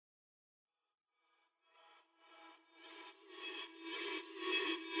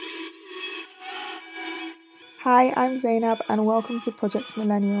Hi, I'm Zainab and welcome to Project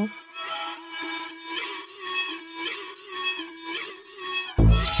Millennial.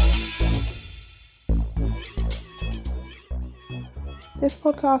 This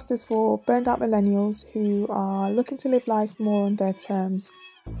podcast is for burned out millennials who are looking to live life more on their terms.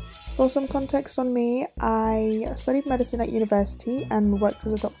 For some context on me, I studied medicine at university and worked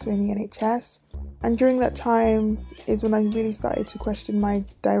as a doctor in the NHS. And during that time is when I really started to question my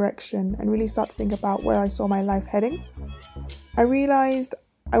direction and really start to think about where I saw my life heading. I realised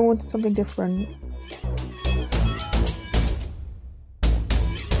I wanted something different.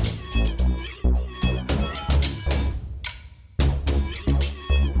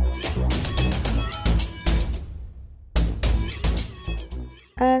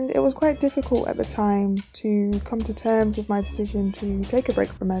 And it was quite difficult at the time to come to terms with my decision to take a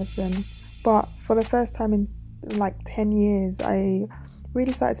break from medicine. But for the first time in 10 years, I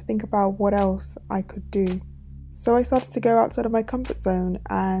really started to think about what else I could do. So I started to go outside of my comfort zone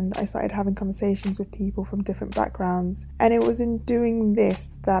and I started having conversations with people from different backgrounds. And it was in doing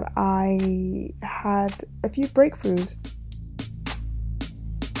this that I had a few breakthroughs.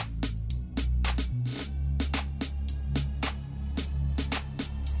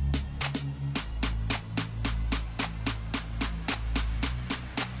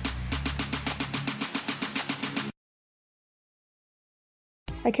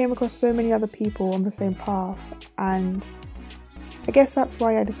 I came across so many other people on the same path, and I guess that's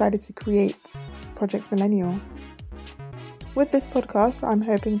why I decided to create Project Millennial. With this podcast, I'm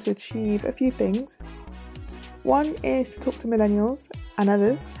hoping to achieve a few things. One is to talk to millennials and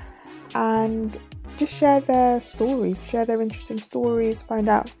others and just share their stories, share their interesting stories, find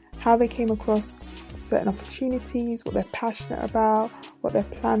out how they came across certain opportunities, what they're passionate about, what their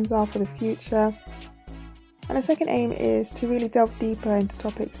plans are for the future. And the second aim is to really delve deeper into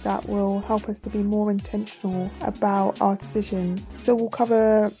topics that will help us to be more intentional about our decisions. So we'll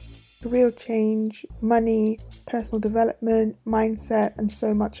cover career change, money, personal development, mindset, and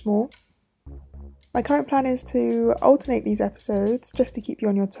so much more. My current plan is to alternate these episodes just to keep you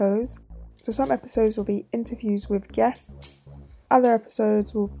on your toes. So some episodes will be interviews with guests. Other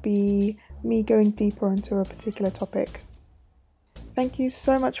episodes will be me going deeper into a particular topic. Thank you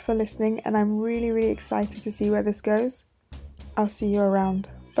so much for listening, and I'm really excited to see where this goes. I'll see you around.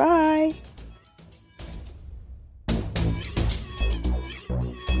 Bye!